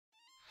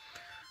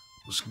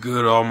What's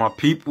good, all my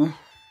people?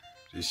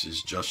 This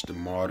is Justin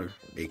Martyr,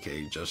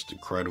 aka Just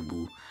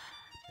Incredible,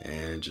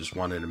 and just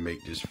wanted to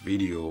make this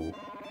video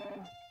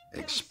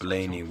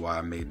explaining why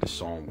I made the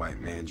song White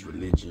Man's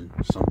Religion.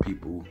 Some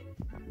people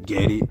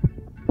get it,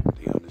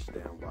 they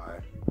understand why,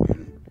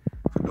 and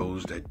for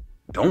those that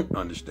don't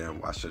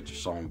understand why such a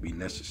song be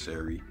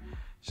necessary,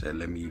 said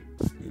let me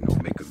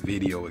make a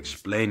video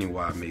explaining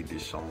why I made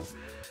this song.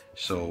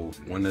 So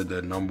one of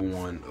the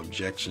 #1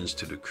 objections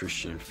to the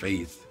Christian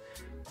faith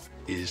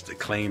is the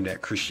claim that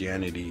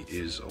Christianity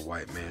is a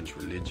white man's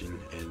religion,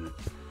 and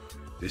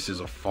this is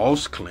a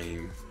false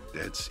claim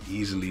that's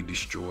easily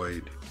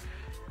destroyed.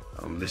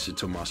 Listen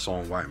to my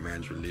song White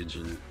Man's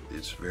Religion.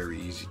 It's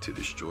very easy to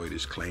destroy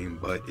this claim,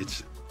 but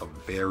it's a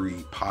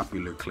very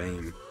popular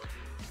claim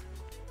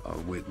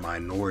with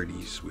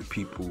minorities, with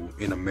people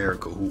in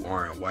America who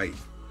aren't white.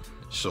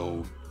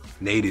 So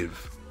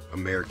Native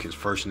Americans,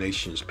 First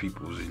Nations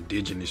peoples,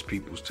 indigenous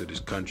peoples to this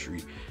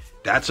country,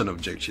 that's an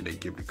objection they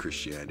give to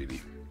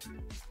Christianity.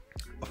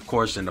 Of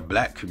course, in the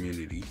black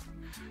community,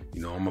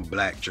 I'm a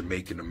black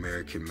Jamaican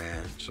American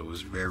man, so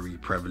it's very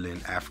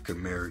prevalent African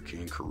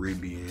American,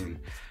 Caribbean,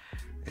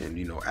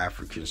 and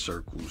African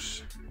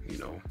circles,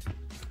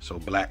 so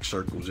black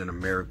circles in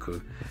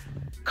America,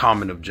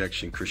 common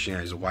objection: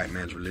 Christianity is a white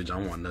man's religion.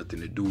 I want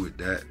nothing to do with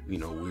that. We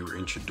were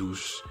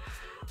introduced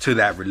to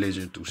that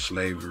religion through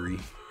slavery,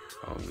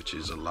 which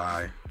is a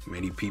lie.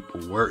 Many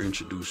people were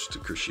introduced to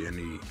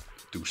Christianity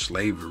through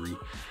slavery,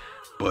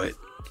 but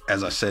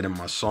as I said in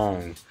my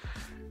song,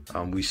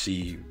 we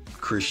see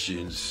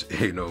Christians,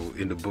 in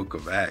the book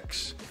of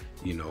Acts,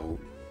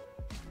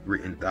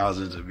 written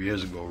thousands of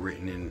years ago,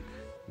 written in,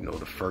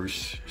 the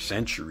first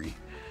century,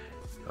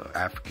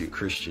 African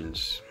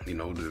Christians,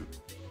 the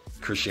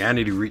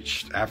Christianity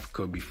reached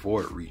Africa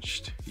before it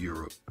reached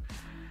Europe.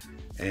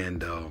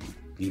 And,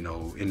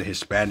 in the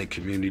Hispanic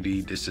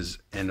community, this is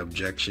an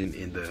objection.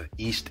 In the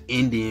East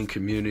Indian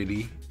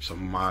community, some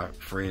of my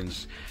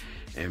friends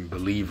and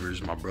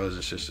believers, my brothers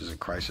and sisters in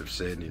Christ, have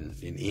said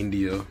in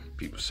India,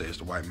 people say it's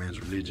the white man's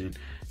religion.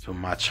 So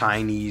my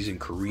Chinese and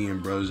Korean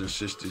brothers and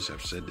sisters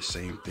have said the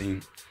same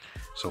thing.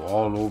 So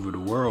all over the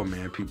world,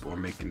 man, people are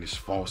making this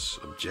false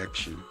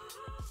objection.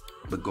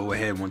 But go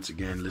ahead, once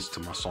again,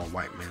 listen to my song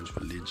White Man's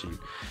Religion.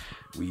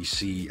 We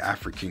see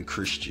African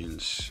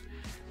Christians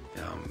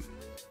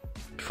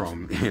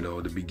from,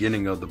 the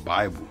beginning of the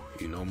Bible.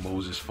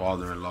 Moses'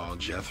 father-in-law,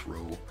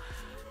 Jethro,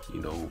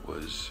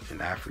 was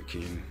an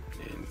African,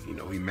 and,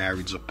 he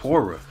married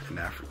Zipporah, an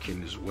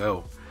African as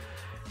well.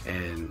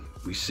 And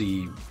we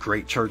see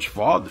great church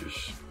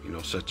fathers,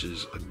 such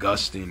as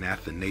Augustine,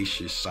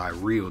 Athanasius,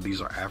 Cyril.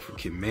 These are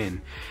African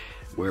men,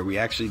 where we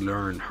actually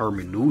learn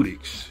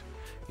hermeneutics,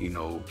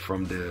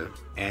 from the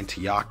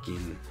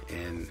Antiochian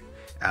and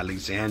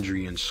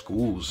Alexandrian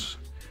schools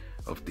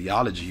of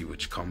theology,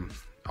 which come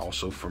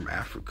also from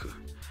Africa.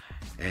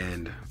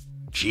 And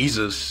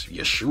Jesus,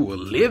 Yeshua,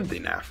 lived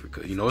in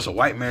Africa. It's a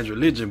white man's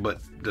religion,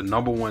 but the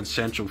 #1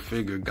 central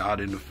figure,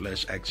 God in the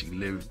flesh, actually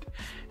lived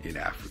in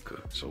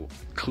Africa. So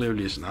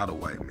clearly it's not a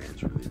white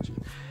man's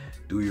religion.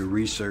 Do your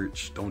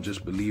research. Don't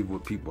just believe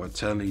what people are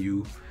telling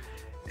you.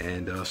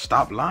 And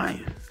stop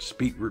lying.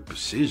 Speak with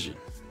precision.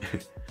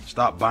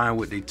 Stop buying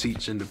what they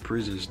teach in the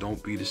prisons.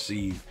 Don't be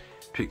deceived.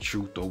 Pick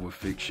truth over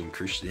fiction.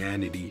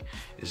 Christianity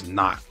is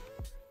not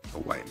a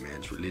white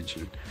man's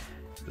religion.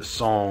 The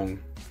song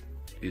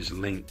is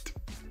linked,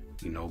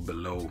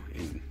 below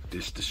in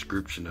this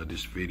description of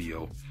this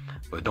video.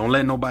 But don't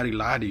let nobody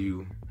lie to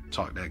you,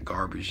 talk that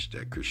garbage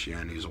that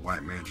Christianity is a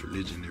white man's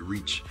religion. It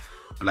reached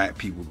black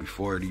people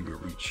before it even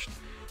reached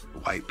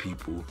white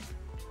people.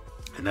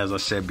 And as I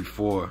said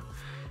before,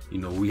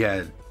 we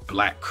had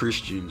black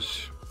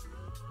Christians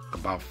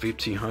about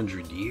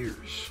 1,500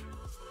 years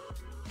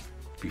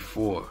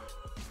before,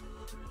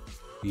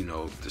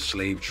 the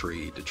slave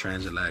trade, the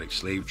transatlantic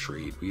slave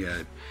trade. We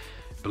had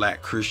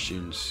black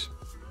Christians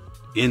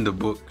in the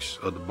books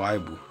of the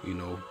Bible.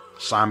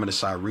 Simon of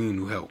Cyrene,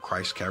 who helped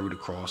Christ carry the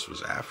cross,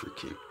 was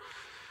African.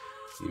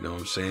 You know what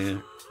I'm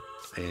saying?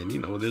 And,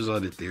 there's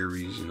other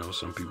theories.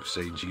 Some people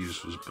say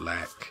Jesus was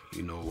black.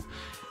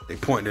 They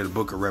point to the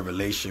book of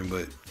Revelation,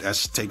 but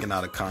that's taken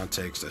out of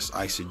context. That's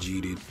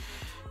eisegeted.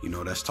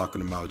 That's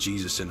talking about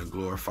Jesus in a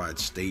glorified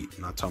state,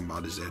 not talking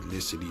about his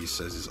ethnicity. It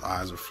says his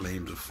eyes are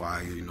flames of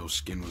fire,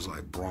 skin was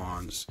like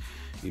bronze.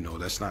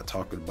 That's not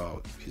talking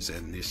about his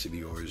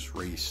ethnicity or his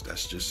race.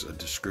 That's just a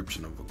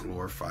description of a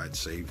glorified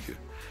Savior.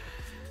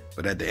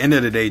 But at the end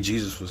of the day,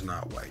 Jesus was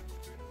not white.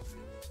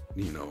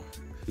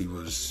 He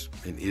was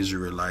an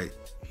Israelite.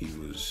 He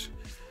was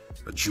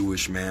a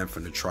Jewish man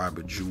from the tribe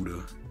of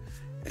Judah.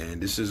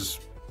 And this is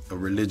a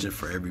religion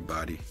for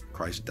everybody.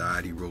 Christ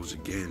died, he rose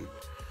again.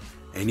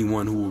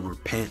 Anyone who will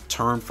repent,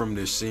 turn from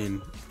their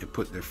sin, and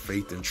put their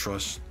faith and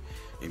trust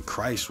in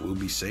Christ will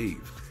be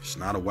saved. It's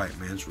not a white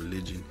man's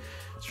religion.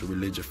 It's a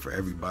religion for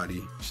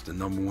everybody. It's the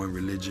 #1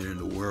 religion in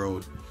the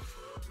world.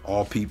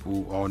 All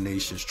people, all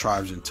nations,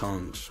 tribes, and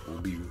tongues will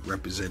be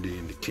represented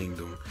in the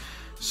kingdom.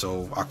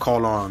 So I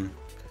call on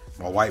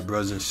my white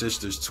brothers and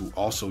sisters to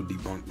also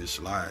debunk this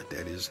lie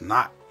that is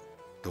not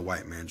the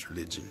white man's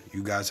religion.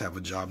 You guys have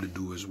a job to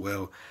do as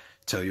well.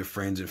 Tell your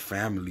friends and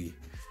family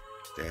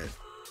that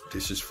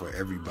this is for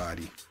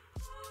everybody.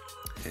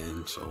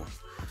 And so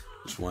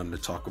just wanted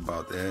to talk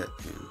about that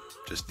and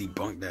just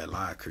debunk that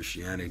lie.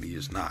 Christianity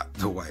is not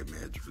the white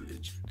man's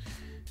religion.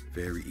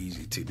 Very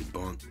easy to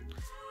debunk.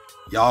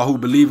 Y'all who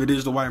believe it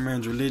is the white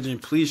man's religion,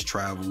 please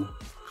travel.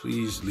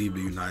 Please leave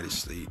the United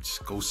States.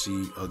 Go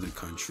see other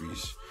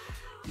countries.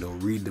 You know,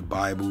 read the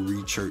Bible,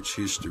 read church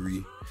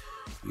history.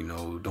 You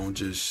know, don't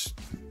just,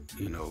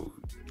 you know,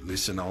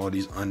 listen to all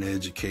these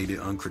uneducated,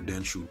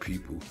 uncredentialed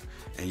people.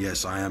 And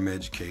yes, I am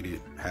educated,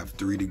 have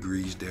 3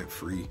 degrees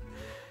debt-free,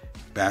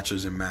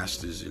 bachelor's and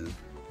master's in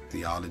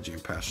theology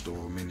and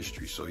pastoral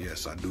ministry. So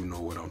yes, I do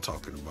know what I'm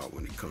talking about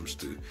when it comes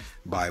to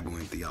Bible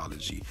and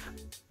theology.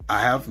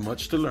 I have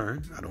much to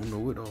learn. I don't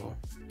know it all.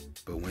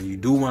 But when you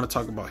do want to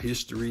talk about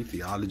history,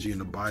 theology, and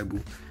the Bible,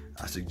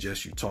 I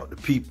suggest you talk to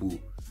people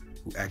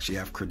who actually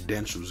have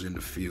credentials in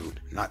the field,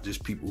 not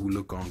just people who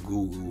look on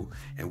Google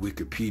and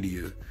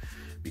Wikipedia,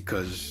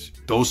 because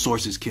those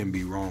sources can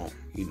be wrong.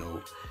 You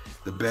know,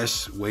 the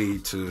best way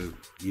to,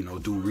 you know,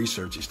 do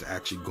research is to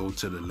actually go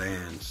to the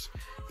lands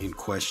in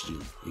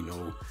question. You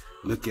know,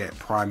 look at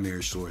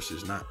primary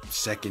sources, not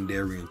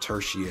secondary and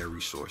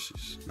tertiary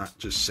sources, not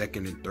just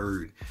second and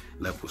third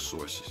level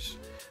sources.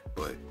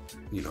 But,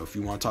 you know, if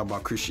you want to talk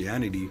about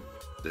Christianity,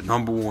 the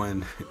number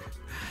one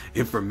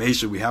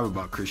information we have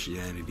about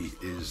Christianity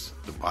is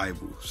the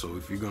Bible. So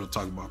if you're going to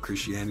talk about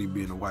Christianity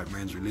being a white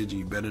man's religion,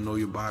 you better know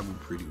your Bible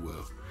pretty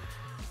well.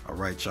 All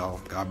right, y'all.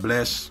 God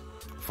bless.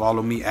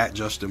 Follow me at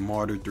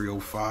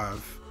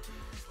JustinMartyr305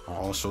 on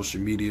all social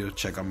media.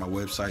 Check out my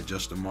website,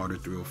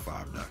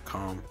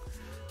 JustinMartyr305.com.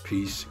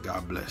 Peace.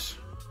 God bless.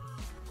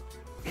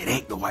 It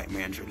ain't the white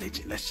man's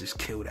religion. Let's just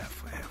kill that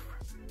forever.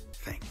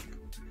 Thank you.